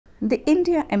The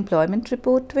India Employment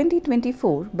Report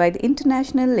 2024 by the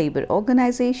International Labour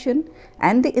Organization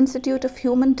and the Institute of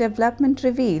Human Development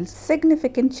reveals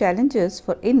significant challenges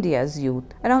for India's youth.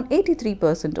 Around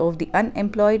 83% of the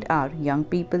unemployed are young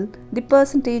people. The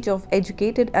percentage of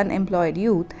educated unemployed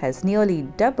youth has nearly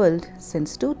doubled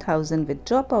since 2000, with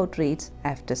dropout rates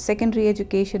after secondary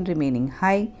education remaining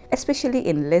high, especially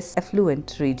in less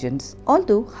affluent regions.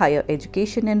 Although higher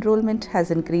education enrollment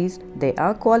has increased, there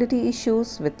are quality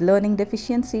issues with learning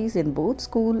deficiencies in both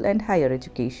school and higher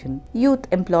education. Youth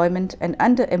employment and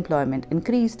underemployment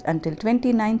increased until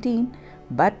 2019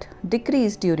 but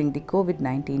decreased during the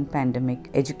COVID-19 pandemic.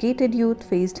 Educated youth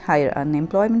faced higher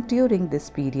unemployment during this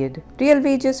period. Real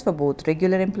wages for both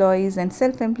regular employees and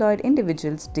self-employed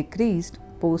individuals decreased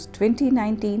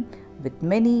post-2019, with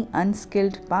many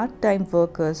unskilled part-time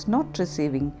workers not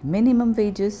receiving minimum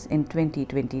wages in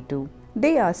 2022.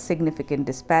 There are significant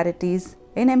disparities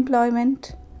in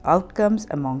employment outcomes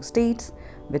among states,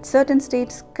 with certain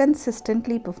states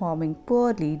consistently performing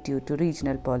poorly due to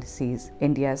regional policies.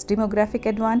 India's demographic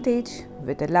advantage,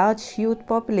 with a large youth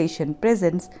population,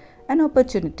 presents an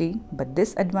opportunity, but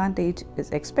this advantage is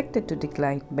expected to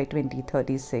decline by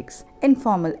 2036.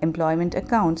 Informal employment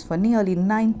accounts for nearly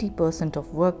 90%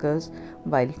 of workers,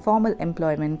 while formal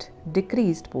employment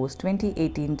decreased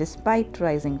post-2018 despite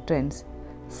rising trends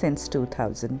since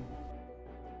 2000.